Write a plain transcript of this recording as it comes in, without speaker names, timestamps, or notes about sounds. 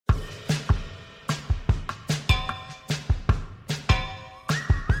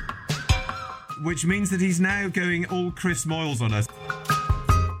which means that he's now going all Chris Moyles on us.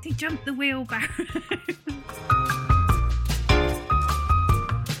 He jumped the wheelbarrow.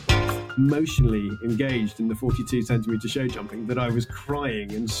 Emotionally engaged in the 42 centimetre show jumping that I was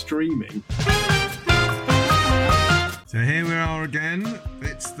crying and streaming. So here we are again.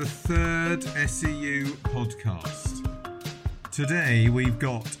 It's the third SEU podcast. Today we've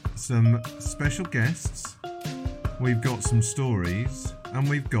got some special guests, we've got some stories, and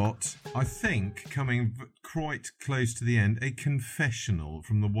we've got, I think, coming quite close to the end, a confessional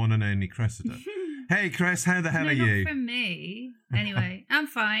from the one and only Cressida. Hey Cress, how the hell are you? Not from me. Anyway, I'm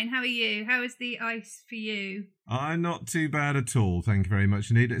fine. How are you? How is the ice for you? I'm not too bad at all, thank you very much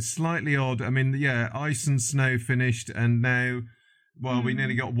indeed. It's slightly odd. I mean, yeah, ice and snow finished, and now, well, we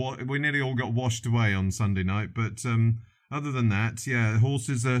nearly all got washed away on Sunday night. But other than that, yeah,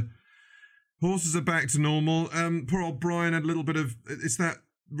 horses are back to normal. Poor old Brian had a little bit of, it's that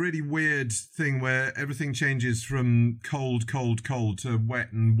really weird thing where everything changes from cold to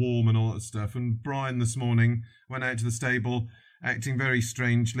wet and warm and all that stuff. And Brian this morning went out to the stable acting very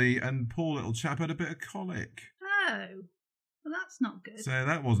strangely, and poor little chap had a bit of colic. Oh, well, that's not good. So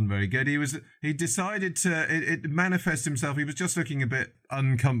that wasn't very good. He decided to it manifest himself. He was just looking a bit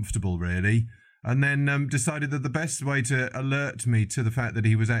uncomfortable, really, and then decided that the best way to alert me to the fact that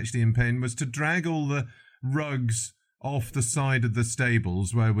he was actually in pain was to drag all the rugs off the side of the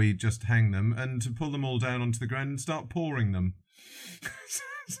stables where we just hang them, and to pull them all down onto the ground and start pouring them.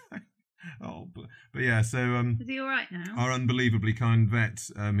 But yeah, so is he all right now? Our unbelievably kind vet,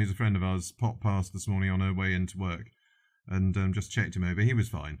 who's a friend of ours, popped past this morning on her way into work, and just checked him over. He was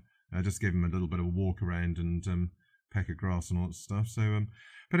fine. I just gave him a little bit of a walk around and peck of grass and all that stuff. So,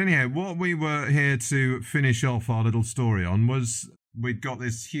 but anyhow, what we were here to finish off our little story on was we'd got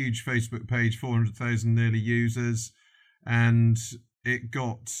this huge Facebook page, 400,000 nearly users, and it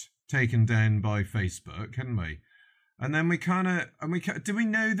got taken down by Facebook, hadn't we? And then do we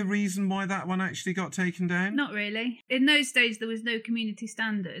know the reason why that one actually got taken down? Not really. In those days, there was no community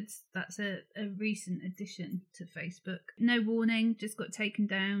standards. That's a recent addition to Facebook. No warning, just got taken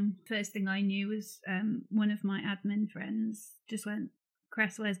down. First thing I knew was one of my admin friends just went,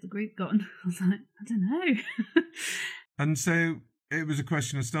 Cress, where's the group gone? I was like, I don't know. And so it was a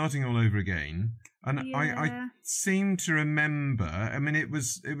question of starting all over again. And yeah. I seem to remember, I mean,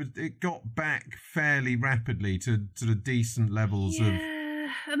 it got back fairly rapidly to sort of decent levels of...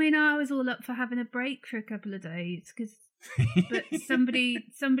 Yeah, I mean, I was all up for having a break for a couple of days, but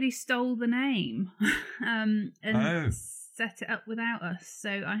somebody stole the name and set it up without us.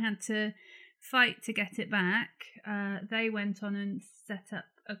 So I had to fight to get it back. They went on and set up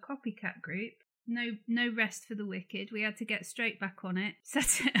a copycat group. No rest for the wicked. We had to get straight back on it,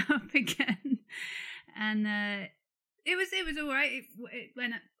 set it up again, and it was all right. It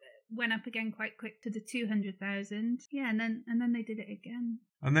went up again quite quick to the 200,000. Yeah, and then they did it again.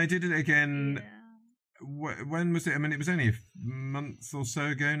 And they did it again. Yeah. When was it? I mean, it was only a month or so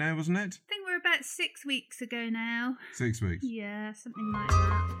ago now, wasn't it? I think we're about 6 weeks ago now. 6 weeks. Yeah, something like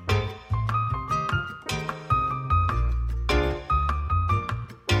that.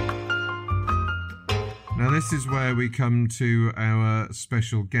 Now, this is where we come to our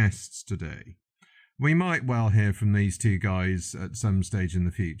special guests today. We might well hear from these two guys at some stage in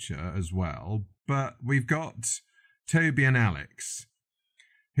the future as well, but we've got Toby and Alex,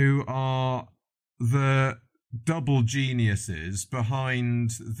 who are the double geniuses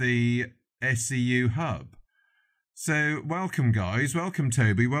behind the SEU hub. So, welcome, guys. Welcome,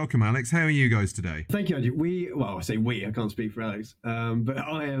 Toby. Welcome, Alex. How are you guys today? Thank you, Andrew. I say we. I can't speak for Alex, but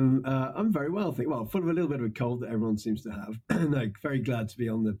I am. I'm very well. Full of a little bit of a cold that everyone seems to have. No, very glad to be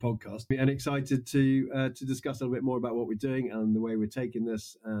on the podcast and excited to discuss a little bit more about what we're doing and the way we're taking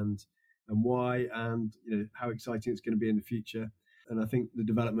this and why and how exciting it's going to be in the future. And I think the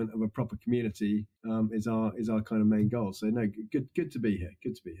development of a proper community is our kind of main goal. So no, good to be here.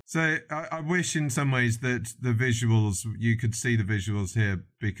 Good to be here. So I wish in some ways that the visuals, you could see the visuals here,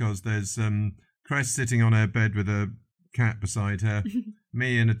 because there's Cress sitting on her bed with a cat beside her,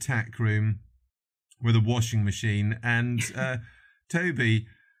 me in a tack room with a washing machine, and Toby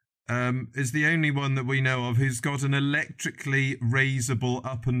is the only one that we know of who's got an electrically raisable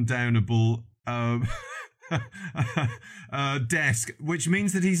up and downable desk, which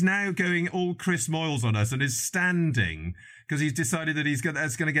means that he's now going all Chris Moyles on us and is standing because he's decided that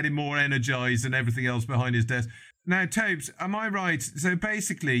that's going to get him more energized and everything else behind his desk. Now, Tobes, am I right? So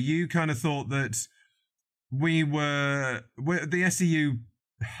basically, you kind of thought that we're the SEU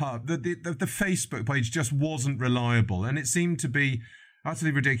hub, the Facebook page just wasn't reliable, and it seemed to be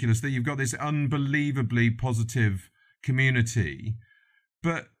utterly ridiculous that you've got this unbelievably positive community,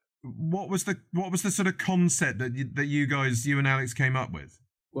 but what was the sort of concept that you and Alex came up with?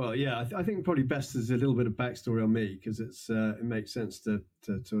 Well, yeah, I think probably best is a little bit of backstory on me, because it makes sense to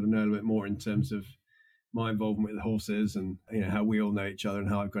sort of know a little bit more in terms of my involvement with horses, and how we all know each other and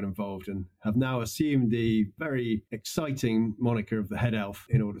how I've got involved and have now assumed the very exciting moniker of the head elf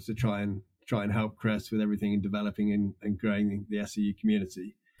in order to try and help Crest with everything in developing and growing the SEU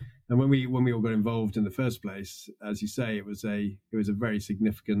community. And when we all got involved in the first place, as you say, it was a very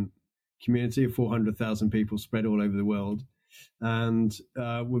significant community of 400,000 people spread all over the world, and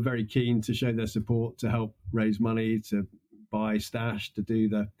were very keen to show their support to help raise money, to buy stash, to do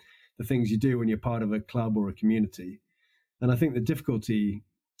the things you do when you're part of a club or a community. And I think the difficulty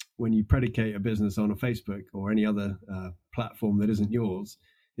when you predicate a business on a Facebook or any other platform that isn't yours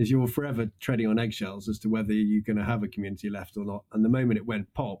is you're forever treading on eggshells as to whether you're going to have a community left or not. And the moment it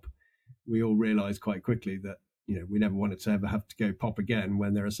went pop, we all realized quite quickly that we never wanted to ever have to go pop again,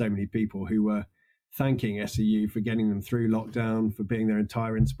 when there are so many people who were thanking SEU for getting them through lockdown, for being their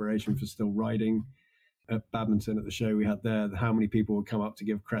entire inspiration for still riding. At Badminton, at the show we had there, how many people would come up to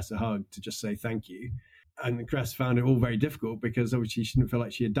give Cress a hug to just say thank you. And Cress found it all very difficult, because obviously she didn't feel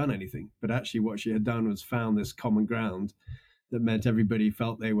like she had done anything. But actually what she had done was found this common ground that meant everybody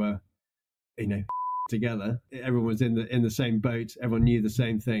felt they were, together. Everyone was in the same boat. Everyone knew the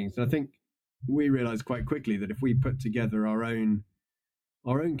same things. And I think we realized quite quickly that if we put together our own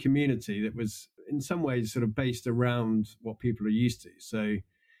community that was in some ways sort of based around what people are used to. So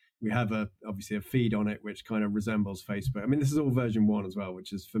we have obviously a feed on it which kind of resembles Facebook. I mean, this is all version 1 as well,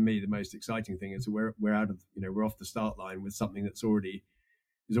 which is for me the most exciting thing. Is we're out of we're off the start line with something that's already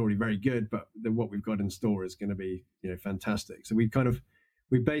very good, but what we've got in store is going to be fantastic. So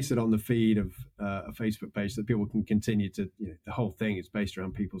we base it on the feed of a Facebook page that people can continue to the whole thing is based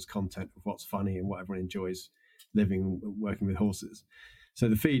around people's content of what's funny and what everyone enjoys living, working with horses. So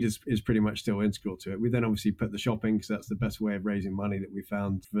the feed is pretty much still integral to it. We then obviously put the shopping, because that's the best way of raising money that we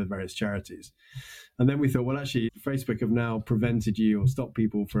found for various charities. And then we thought, well, actually, Facebook have now prevented you or stopped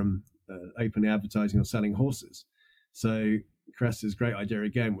people from openly advertising or selling horses. So Crest's great idea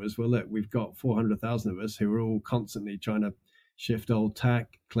again was, well, look, we've got 400,000 of us who are all constantly trying to shift old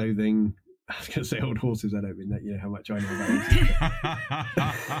tack, clothing. I was going to say old horses. I don't mean that. How much I know about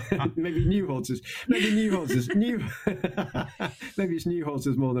it. Maybe new horses. Maybe it's new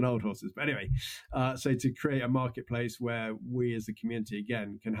horses more than old horses. But anyway, so to create a marketplace where we as a community,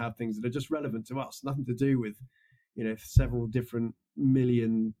 again, can have things that are just relevant to us, nothing to do with, several different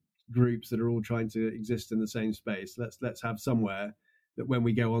million groups that are all trying to exist in the same space. Let's have somewhere that when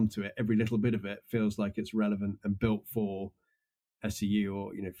we go onto it, every little bit of it feels like it's relevant and built for SEU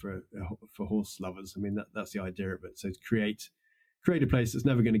or for horse lovers. I mean, that's the idea of it. So to create a place that's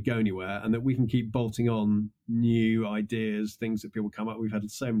never going to go anywhere, and that we can keep bolting on new ideas, things that people come up. We've had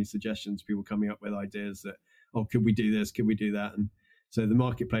so many suggestions, people coming up with ideas that, could we do this, could we do that? And so the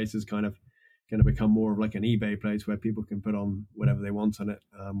marketplace is kind of going to become more of like an eBay place where people can put on whatever they want on it.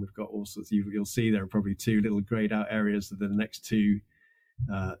 We've got all sorts. You'll see there are probably 2 little grayed out areas that are the next two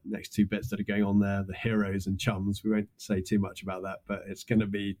bits that are going on there, the heroes and chums. We won't say too much about that, but it's going to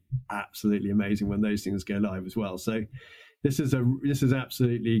be absolutely amazing when those things go live as well. So this is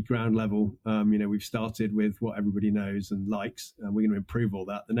absolutely ground level. We've started with what everybody knows and likes, and we're going to improve all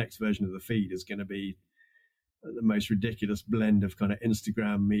that. The next version of the feed is going to be the most ridiculous blend of kind of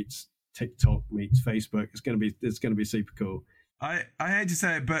Instagram meets TikTok meets Facebook. It's going to be super cool. I hate to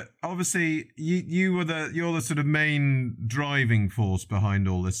say it, but obviously you're the sort of main driving force behind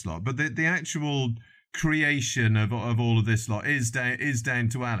all this lot. But the actual creation of all of this lot is down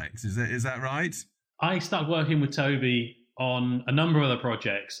to Alex. Is that right? I started working with Toby on a number of other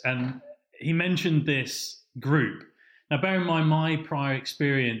projects, and he mentioned this group. Now, bear in mind, my prior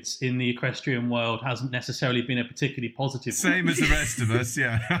experience in the equestrian world hasn't necessarily been a particularly positive one. Same as the rest of us,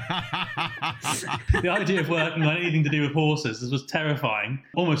 yeah. The idea of working on anything to do with horses was terrifying,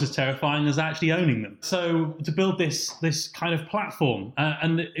 almost as terrifying as actually owning them. So to build this kind of platform,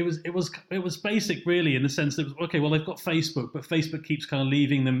 and it was basic really in the sense that, okay, well, they've got Facebook, but Facebook keeps kind of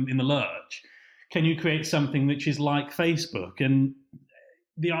leaving them in the lurch. Can you create something which is like Facebook? And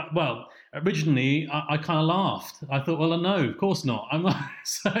originally, I kind of laughed. I thought, well, no, of course not. I'm not.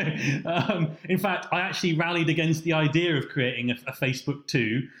 So, in fact, I actually rallied against the idea of creating a Facebook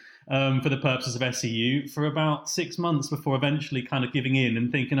too, for the purposes of SEU for about 6 months before eventually kind of giving in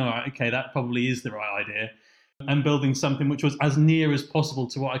and thinking, all right, okay, that probably is the right idea, and building something which was as near as possible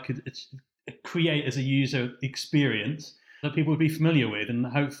to what I could create as a user experience that people would be familiar with, and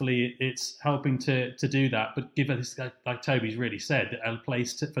hopefully it's helping to do that, but give us, like Toby's really said, a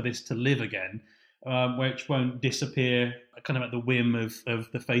place for this to live again, which won't disappear kind of at the whim of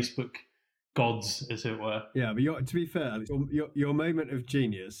the Facebook gods, as it were. Yeah, but to be fair, Alex, your moment of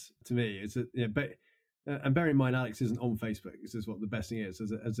genius to me is that, and bear in mind, Alex isn't on Facebook. This is what the best thing is.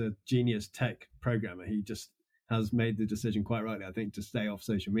 As a genius tech programmer, he just has made the decision quite rightly, I think, to stay off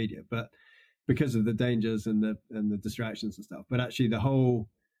social media, but because of the dangers and the distractions and stuff. But actually, the whole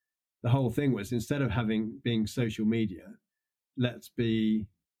thing was, instead of being social media, let's be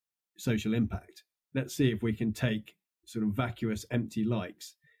social impact. Let's see if we can take sort of vacuous, empty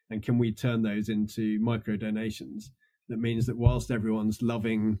likes, and can we turn those into micro donations? That means that whilst everyone's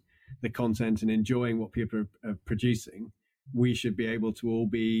loving the content and enjoying what people are producing, we should be able to all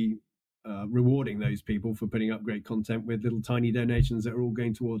be rewarding those people for putting up great content with little tiny donations that are all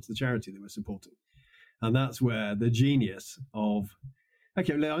going towards the charity that we're supporting. And that's where the genius of...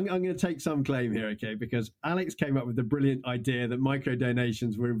 Okay, I'm going to take some claim here, okay, because Alex came up with the brilliant idea that micro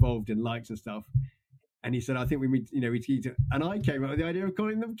donations were involved in likes and stuff. And he said, I think we need to... And I came up with the idea of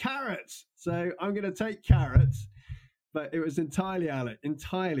calling them carrots. So I'm going to take carrots. But it was entirely Alex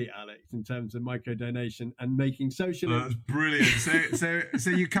in terms of micro donation and making social. That's brilliant. So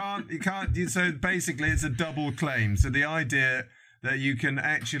you can't. So basically, it's a double claim. So the idea that you can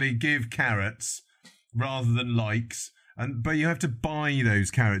actually give carrots rather than likes, but you have to buy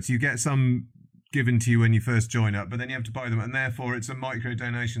those carrots. You get some given to you when you first join up, but then you have to buy them, and therefore it's a micro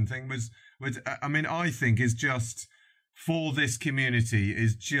donation thing. I think is just. For this community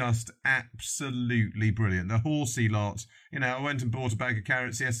is just absolutely brilliant. The horsey lot, I went and bought a bag of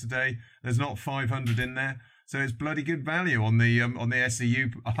carrots yesterday. There's not 500 in there, so it's bloody good value on the SEU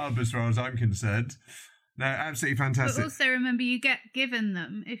hub as far as I'm concerned. No, absolutely fantastic. But also remember, you get given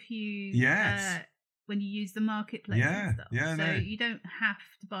them if you when you use the marketplace and stuff. So you don't have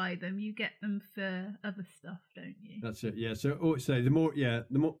to buy them; you get them for other stuff, don't you? That's it. Yeah. So the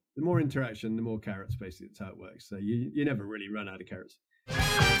more interaction, the more carrots. Basically, that's how it works. So you never really run out of carrots. What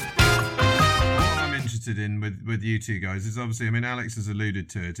I'm interested in with you two guys is obviously, Alex has alluded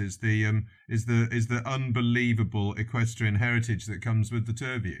to it, is the unbelievable equestrian heritage that comes with the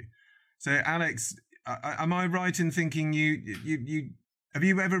Turview. So, Alex, am I right in thinking you have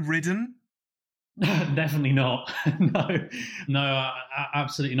you ever ridden? Definitely not. No,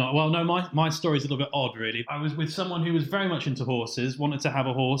 absolutely not. Well, no, my story is a little bit odd, really. I was with someone who was very much into horses, wanted to have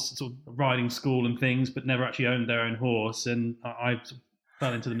a horse, sort of riding school and things, but never actually owned their own horse. And I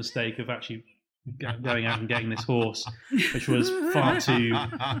fell into the mistake of actually going out and getting this horse, which was far too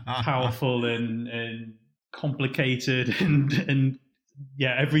powerful and complicated and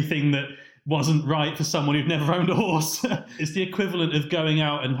everything that wasn't right for someone who'd never owned a horse. It's the equivalent of going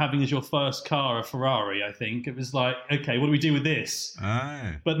out and having as your first car a Ferrari, I think. It was like, okay, what do we do with this?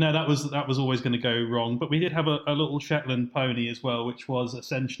 But no, that was always going to go wrong. But we did have a little Shetland pony as well, which was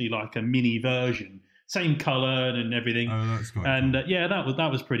essentially like a mini version. Same colour and everything. Oh, that's quite cool.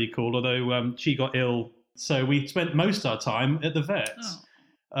 That was pretty cool, although she got ill. So we spent most of our time at the vets.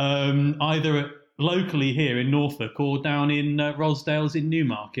 Either locally here in Norfolk or down in Rosdales in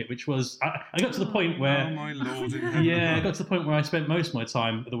Newmarket, which was I got to the point where oh my Lord in heaven I got to the point where I spent most of my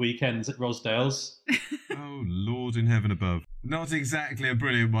time at the weekends at Rosdales. Oh Lord in heaven above. Not exactly a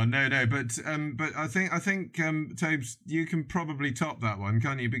brilliant one, no, but I think Tobes, you can probably top that one,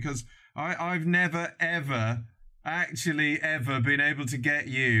 can't you? Because I've never ever been able to get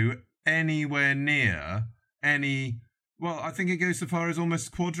you anywhere near any. Well, I think it goes so far as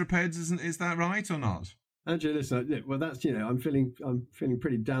almost quadrupeds, is that right or not? Andrew, listen, well, that's, I'm feeling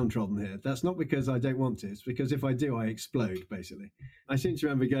pretty downtrodden here. That's not because I don't want to. It's because if I do, I explode, basically. I seem to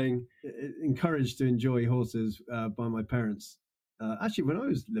remember getting encouraged to enjoy horses by my parents. Actually, when I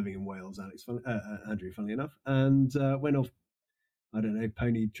was living in Wales, Andrew, funnily enough, and went off, I don't know,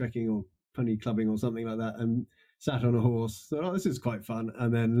 pony trekking or pony clubbing or something like that, and sat on a horse. Thought, oh, this is quite fun.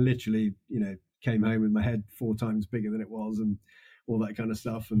 And then literally, came home with my head 4 times bigger than it was and all that kind of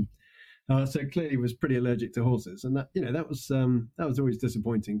stuff. And so clearly was pretty allergic to horses. And that, that was always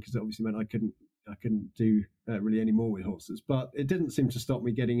disappointing because it obviously meant I couldn't do really any more with horses. But it didn't seem to stop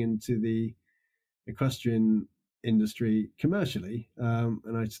me getting into the equestrian industry commercially. And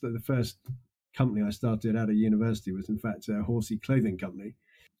the first company I started out of university was in fact a horsey clothing company.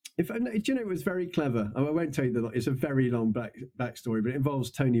 It was very clever. I won't tell you it's a very long backstory, but it involves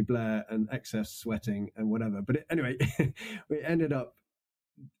Tony Blair and excess sweating and whatever. But anyway, we ended up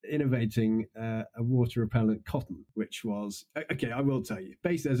innovating a water repellent cotton, which was, okay, I will tell you.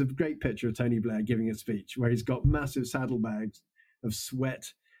 Basically, there's a great picture of Tony Blair giving a speech where he's got massive saddlebags of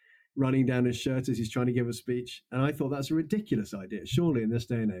sweat running down his shirt as he's trying to give a speech. And I thought that's a ridiculous idea. Surely in this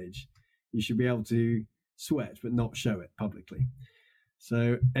day and age, you should be able to sweat but not show it publicly.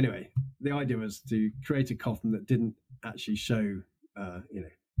 So anyway, the idea was to create a coffin that didn't actually show,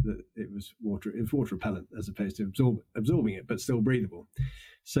 that it was water repellent as opposed to absorbing it, but still breathable.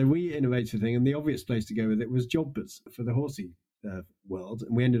 So we innovated a thing, and the obvious place to go with it was jobbers for the horsey world.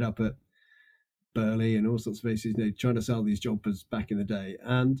 And we ended up at Burley and all sorts of places, trying to sell these jobbers back in the day,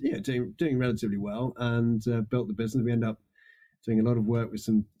 and doing relatively well, and built the business. We ended up doing a lot of work with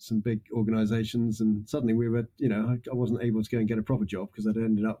some big organisations, and suddenly we were, I wasn't able to go and get a proper job because I'd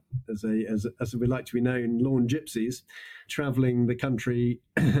ended up as we like to be known, lawn gypsies, travelling the country,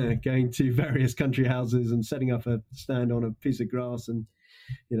 going to various country houses and setting up a stand on a piece of grass, and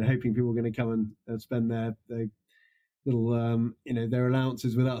hoping people were going to come and spend their little their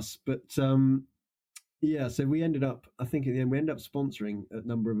allowances with us. But so we ended up, I think at the end, we ended up sponsoring a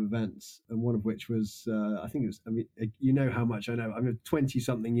number of events, and one of which was, how much I know. I'm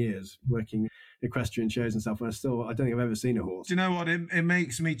 20-something years working equestrian shows and stuff, and I don't think I've ever seen a horse. Do you know what? It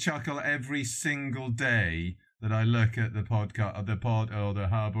makes me chuckle every single day that I look at the podcast, the pod, or the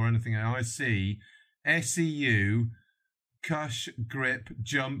hub, or anything, and I see SEU, Cush, Grip,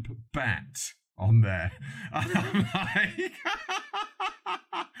 Jump, Bat on there. And I'm like...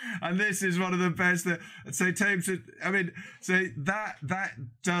 And this is one of the best. So that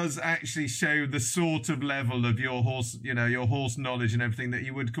does actually show the sort of level of your horse, your horse knowledge and everything, that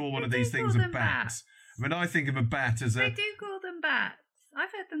you would call one of these things a bat. Bats. I mean, I think of a bat as They do call them bats.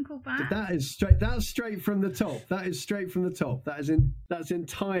 I've heard them called bats. That's straight from the top. That is straight from the top. That's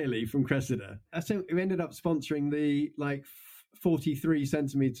entirely from Cressida. I think we ended up sponsoring the 43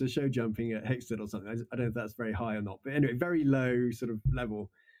 centimetre show jumping at Hexted or something. I don't know if that's very high or not, but anyway, very low sort of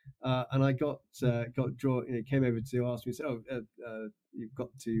level. And I got drawn. Came over to ask me, said, you've got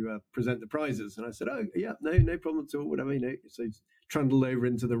to present the prizes. And I said, oh yeah, no problem at all, whatever. So trundled over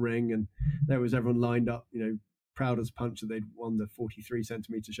into the ring, and there was everyone lined up, proud as punch that they'd won the 43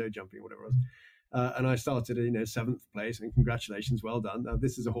 centimetre show jumping or whatever it was. And I started in 7th place, and congratulations, well done.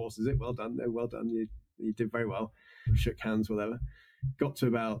 This is a horse, is it? Well done, well done. You did very well. Shook hands, whatever. Got to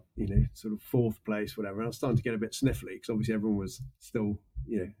about sort of 4th place, whatever. And I was starting to get a bit sniffly because obviously everyone was still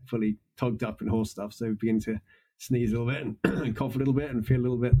fully togged up in horse stuff. So beginning to sneeze a little bit and cough a little bit and feel a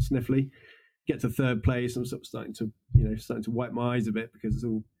little bit sniffly. Get to 3rd place, I'm sort of starting to wipe my eyes a bit because it's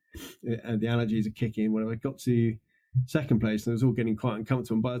all the allergies are kicking. Whatever. I got to 2nd place, and it was all getting quite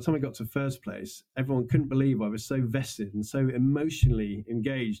uncomfortable. And by the time I got to 1st place, everyone couldn't believe I was so vested and so emotionally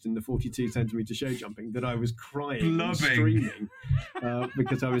engaged in the 42 centimetre show jumping that I was crying and screaming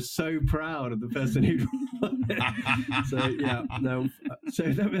because I was so proud of the person who'd won it.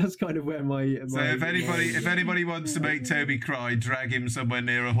 So that's kind of where my so if anybody wants to make Toby cry, drag him somewhere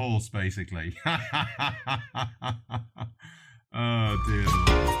near a horse, basically. Oh dear.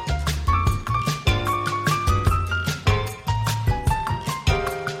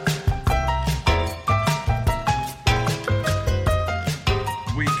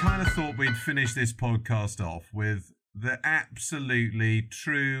 Thought we'd finish this podcast off with the absolutely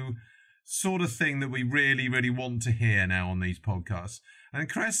true sort of thing that we really, really want to hear now on these podcasts. And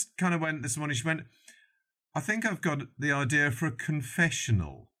Cress kind of went this morning, she went, I think I've got the idea for a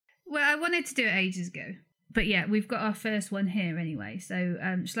confessional. Well, I wanted to do it ages ago. But yeah, we've got our first one here anyway. So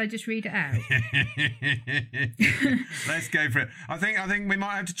shall I just read it out? Let's go for it. I think we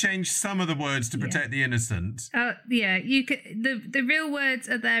might have to change some of the words to protect the innocent. Yeah, you could. The real words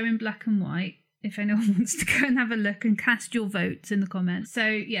are there in black and white. If anyone wants to go and have a look and cast your votes in the comments. So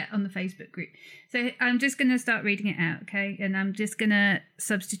yeah, on the Facebook group. So I'm just going to start reading it out, okay? And I'm just going to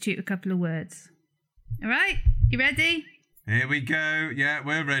substitute a couple of words. All right, you ready? Here we go. Yeah,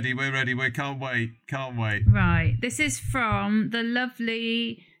 we're ready. We can't wait. Right. This is from the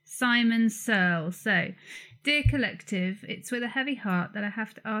lovely Simon Searle. So, dear collective, it's with a heavy heart that I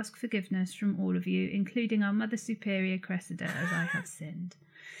have to ask forgiveness from all of you, including our Mother Superior Cressida, as I have sinned.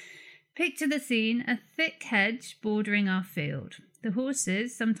 Picture the scene, a thick hedge bordering our field. The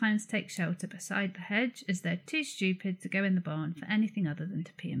horses sometimes take shelter beside the hedge as they're too stupid to go in the barn for anything other than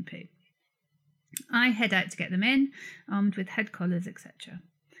to pee and poo. I head out to get them in, armed with head collars, etc.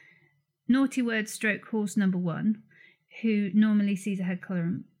 Naughty word stroke horse number 1, who normally sees a head collar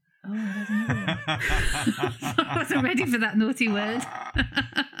and... Oh, there's another one. I wasn't ready for that naughty word.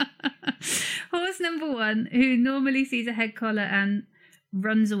 Horse number 1, who normally sees a head collar and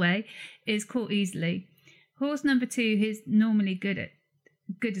runs away, is caught easily. Horse number 2, who's normally good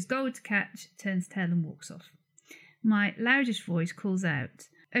as gold to catch, turns tail and walks off. My loudest voice calls out,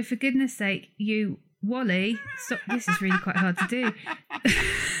 oh, for goodness sake, you Wally, stop. This is really quite hard to do.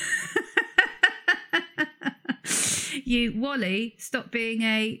 You Wally, stop being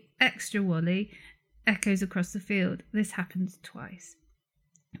a extra Wally, echoes across the field. This happens twice.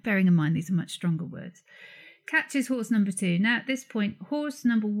 bearing in mind these are much stronger words. Catches horse number 2. Now at this point, horse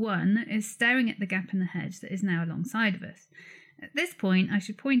number 1 is staring at the gap in the hedge that is now alongside of us. At this point, I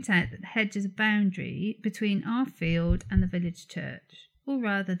should point out that the hedge is a boundary between our field and the village church, or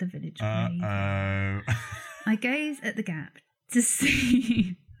rather the village grave. I gaze at the gap to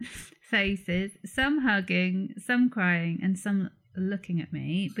see faces, some hugging, some crying, and some looking at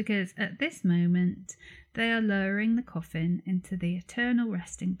me, because at this moment they are lowering the coffin into the eternal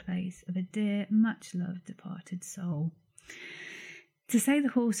resting place of a dear, much-loved departed soul. To say the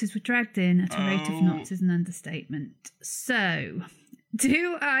horses were dragged in at a rate of knots is an understatement. So,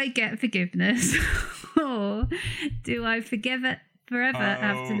 do I get forgiveness or do I forgive it forever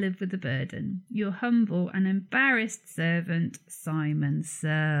have to live with the burden? Your humble and embarrassed servant, Simon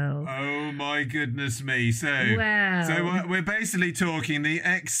Searle. Oh my goodness me. So we're basically talking the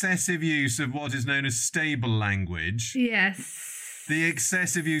excessive use of what is known as stable language. Yes. The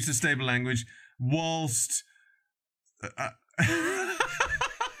excessive use of stable language whilst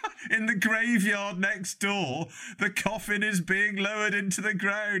in the graveyard next door, the coffin is being lowered into the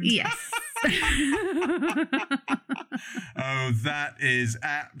ground. Yes. Oh, that is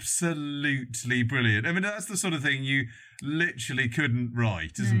absolutely brilliant. I mean, that's the sort of thing you literally couldn't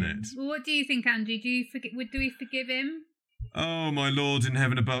write, isn't it? Well, what do you think, Andrew? Do we forgive him? Oh, my Lord in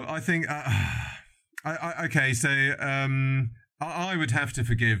heaven above. I think, I would have to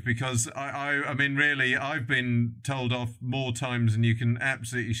forgive, because I mean, really, I've been told off more times than you can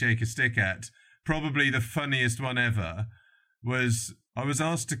absolutely shake a stick at. Probably the funniest one ever was I was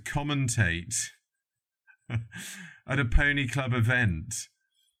asked to commentate at a pony club event,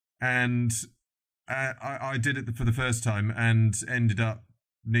 and I did it for the first time and ended up,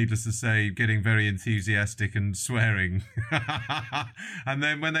 needless to say, getting very enthusiastic and swearing. And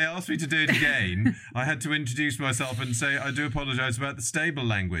then when they asked me to do it again, I had to introduce myself and say, I do apologise about the stable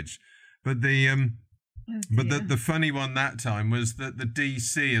language. But the funny one that time was that the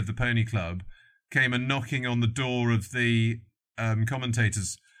DC of the pony club came a knocking on the door of the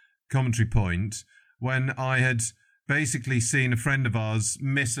commentator's commentary point when I had basically seen a friend of ours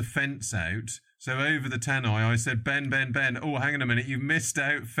miss a fence out. So over the tannoy, I said, Ben, oh, hang on a minute, you've missed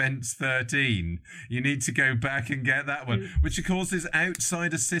out fence 13. You need to go back and get that one, which of course is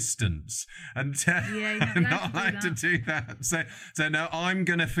outside assistance. And you're not allowed to do that. So no, I'm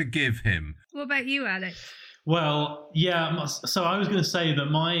going to forgive him. What about you, Alex? Well, yeah, so I was going to say that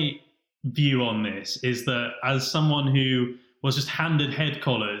my view on this is that as someone who was just handed head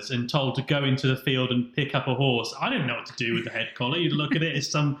collars and told to go into the field and pick up a horse, I didn't know what to do with the head collar. You'd look at it as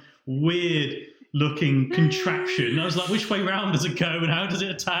some weird looking contraption. I was like, which way round does it go and how does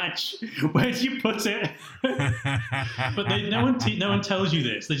it attach? Where do you put it? But no one tells you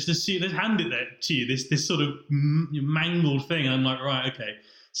this. They just hand it there to you, this sort of mangled thing. And I'm like, right, okay.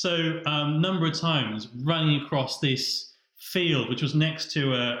 So number of times running across this field, which was next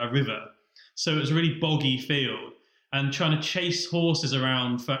to a river. So it was a really boggy field, and trying to chase horses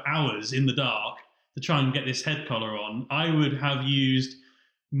around for hours in the dark to try and get this head collar on. I would have used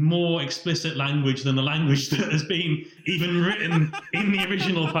more explicit language than the language that has been even written in the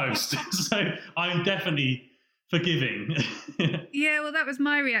original post. So I'm definitely forgiving. Yeah, well, that was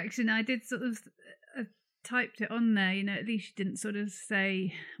my reaction. I did sort of typed it on there, at least you didn't sort of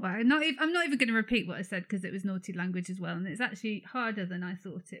say, well, I'm not even going to repeat what I said because it was naughty language as well, and it's actually harder than I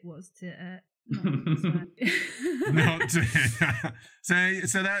thought it was to not to so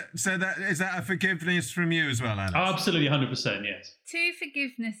that is that a forgiveness from you as well, Alex? Oh, absolutely, 100%, yes. 2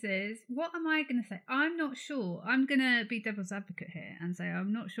 forgivenesses. What am I going to say? I'm not sure. I'm going to be devil's advocate here and say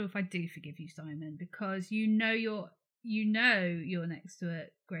I'm not sure if I do forgive you, Simon, because you're next to a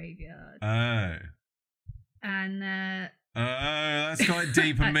graveyard. Oh. And that's quite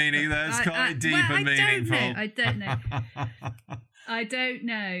deep and meaning. That's quite deep and meaningful. I don't know. I don't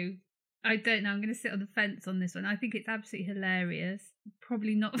know. I'm going to sit on the fence on this one. I think it's absolutely hilarious.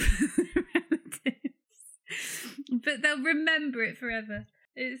 Probably not for the relatives, but they'll remember it forever.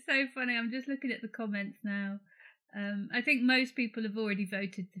 It's so funny. I'm just looking at the comments now. I think most people have already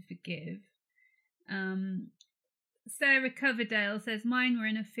voted to forgive. Sarah Coverdale says, mine were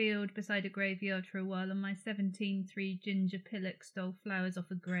in a field beside a graveyard for a while, and my 17-3 ginger pillock stole flowers off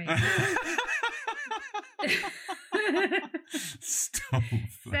a grave. Stop.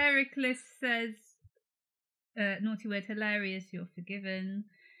 Sarah Cliff says, naughty word, hilarious, you're forgiven.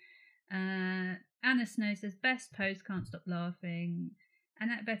 Anna Snow says, best post, can't stop laughing.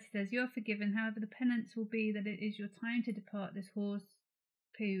 Annette Betty says, you're forgiven, however the penance will be that it is your time to depart this horse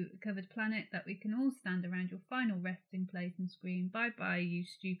poo covered planet, that we can all stand around your final resting place and scream, bye bye, you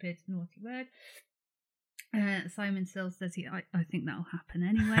stupid naughty word. Simon Sill says I think that'll happen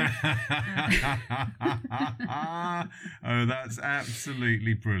anyway. Oh, that's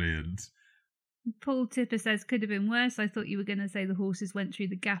absolutely brilliant. Paul Tipper says, could have been worse. I thought you were going to say the horses went through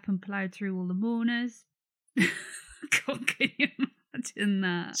the gap and ploughed through all the mourners. God, can you imagine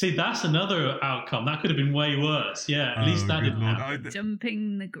that? See, that's another outcome. That could have been way worse. Yeah, at least that didn't happen.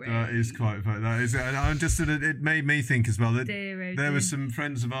 Jumping the grave. That is quite funny. That is. I'm just. It made me think as well that dear. There were some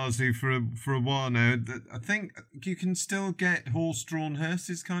friends of ours who, for a while now, I think you can still get horse-drawn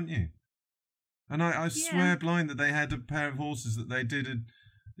hearses, can't you? And I swear blind that they had a pair of horses that they did,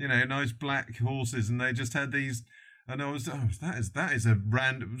 nice black horses, and they just had these. And I was, that is a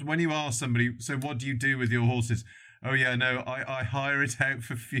random. When you ask somebody, so what do you do with your horses? Oh yeah, no, I hire it out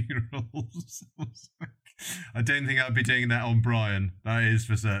for funerals. I don't think I'd be doing that on Brian. That is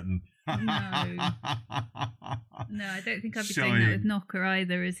for certain. No, I don't think I'd be doing that with Knocker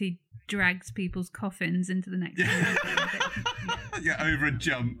either, as he drags people's coffins into the next room. Yeah, over a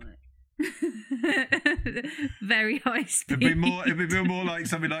jump. Very high speed. It'd be more like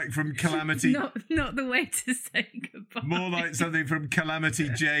something like from Calamity. Not the way to say goodbye. More like something from Calamity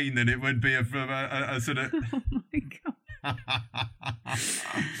Jane than it would be from a sort of. Oh my god.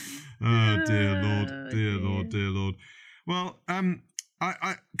 Oh dear Lord. Well,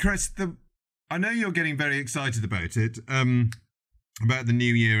 Chris, I know you're getting very excited about it. About the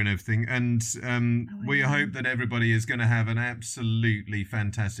new year and everything, and we hope that everybody is going to have an absolutely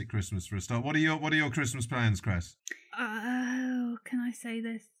fantastic Christmas for a start. What are your Christmas plans, Chris? Can I say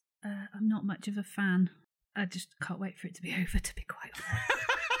this? I'm not much of a fan. I just can't wait for it to be over, to be quite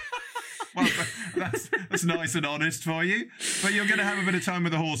honest. Well, that's nice and honest for you. But you're going to have a bit of time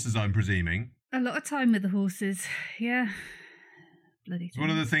with the horses, I'm presuming. A lot of time with the horses, yeah. Bloody it's one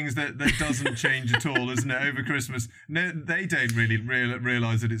of the things that doesn't change at all, isn't it, over Christmas? No, they don't really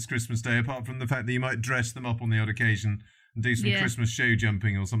realise that it's Christmas Day, apart from the fact that you might dress them up on the odd occasion and do some Christmas show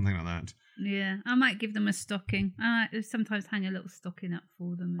jumping or something like that. Yeah, I might give them a stocking. I might sometimes hang a little stocking up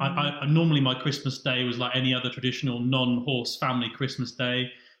for them. I normally my Christmas Day was like any other traditional non-horse family Christmas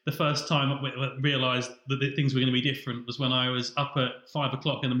Day. The first time I realised that things were going to be different was when I was up at 5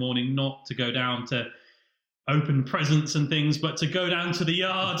 o'clock in the morning, not to go down to open presents and things, but to go down to the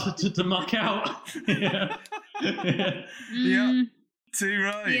yard to muck out. Yeah. Too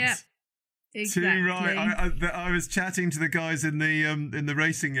right. Yeah, exactly. Too right. I was chatting to the guys in the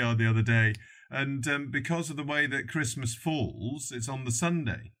racing yard the other day, and because of the way that Christmas falls, it's on the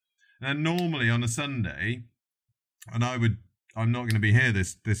Sunday. And normally on a Sunday, and I'm not going to be here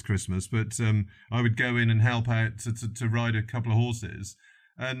this Christmas, but I would go in and help out to ride a couple of horses,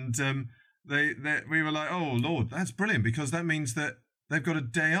 and we were like, oh Lord, that's brilliant, because that means that they've got a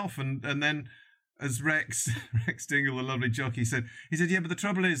day off, and then as Rex Dingle, the lovely jockey, said, yeah, but the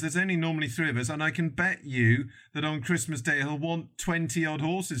trouble is there's only normally 3 of us, and I can bet you that on Christmas Day he'll want 20 odd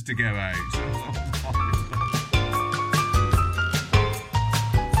horses to go out.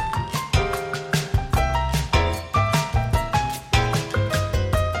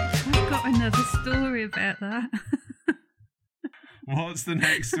 I've got another story about that. What's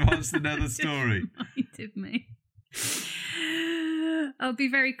another story? Reminded me. I'll be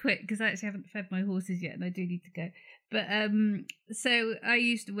very quick because I actually haven't fed my horses yet and I do need to go. But so I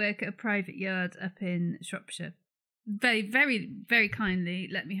used to work at a private yard up in Shropshire. Very, very, very kindly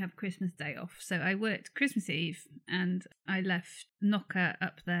let me have Christmas Day off. So I worked Christmas Eve and I left Knocker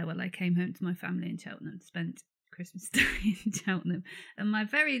up there while I came home to my family in Cheltenham, spent Christmas Day in Cheltenham. And my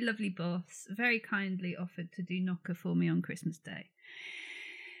very lovely boss very kindly offered to do Knocker for me on Christmas Day.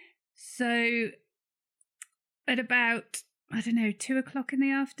 So at about, 2 o'clock in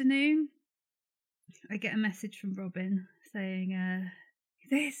the afternoon, I get a message from Robin saying,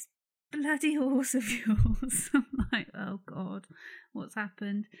 this bloody horse of yours. I'm like, oh God, what's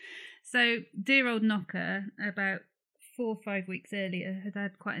happened? So dear old Knocker, about 4 or 5 weeks earlier,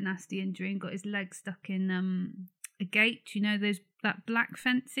 had quite a nasty injury and got his leg stuck in a gate. That black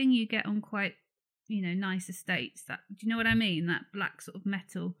fencing you get on quite, nice estates. Do you know what I mean? That black sort of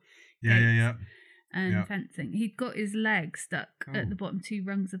metal. Yeah. And fencing. He'd got his leg stuck at the bottom 2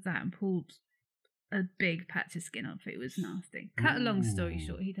 rungs of that and pulled a big patch of skin off. It was nasty. Cut a long story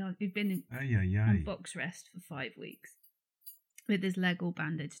short, he'd been on box rest for 5 weeks with his leg all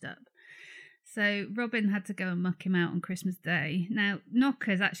bandaged up. So Robin had to go and muck him out on Christmas Day. Now,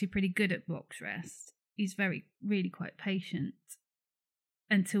 Knocker's actually pretty good at box rest. He's really quite patient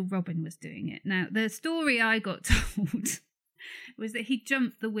until Robin was doing it. Now, the story I got told was that he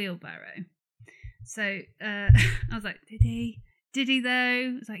jumped the wheelbarrow. So I was like, did he? Did he though?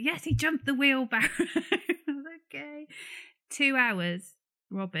 I was like, yes, he jumped the wheelbarrow. I was like, okay. 2 hours,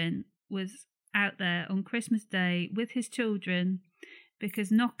 Robin was out there on Christmas Day with his children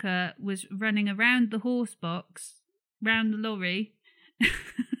because Knocker was running around the horse box, round the lorry,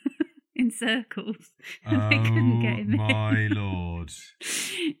 in circles. And they couldn't get him in. My Lord.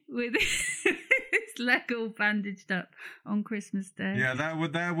 With his leg all bandaged up on Christmas Day. Yeah,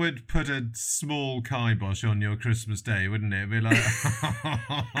 that would put a small kibosh on your Christmas Day, wouldn't it? It'd be like...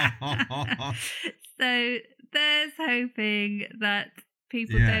 So there's hoping that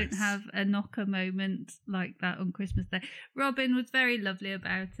people don't have a Knocker moment like that on Christmas Day. Robin was very lovely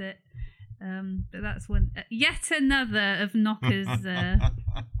about it. But that's yet another of Knocker's...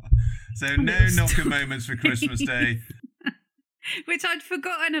 So no Knocker moments for Christmas Day. Which I'd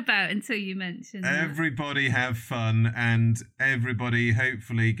forgotten about until you mentioned that. Everybody have fun and everybody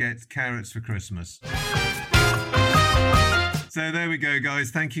hopefully gets carrots for Christmas. So there we go, guys.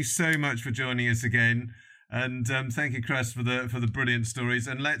 Thank you so much for joining us again. And thank you, Chris, for the brilliant stories.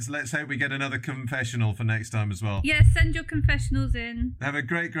 And let's hope we get another confessional for next time as well. Yes, send your confessionals in. Have a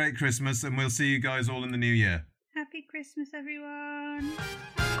great Christmas, and we'll see you guys all in the new year. Happy Christmas, everyone.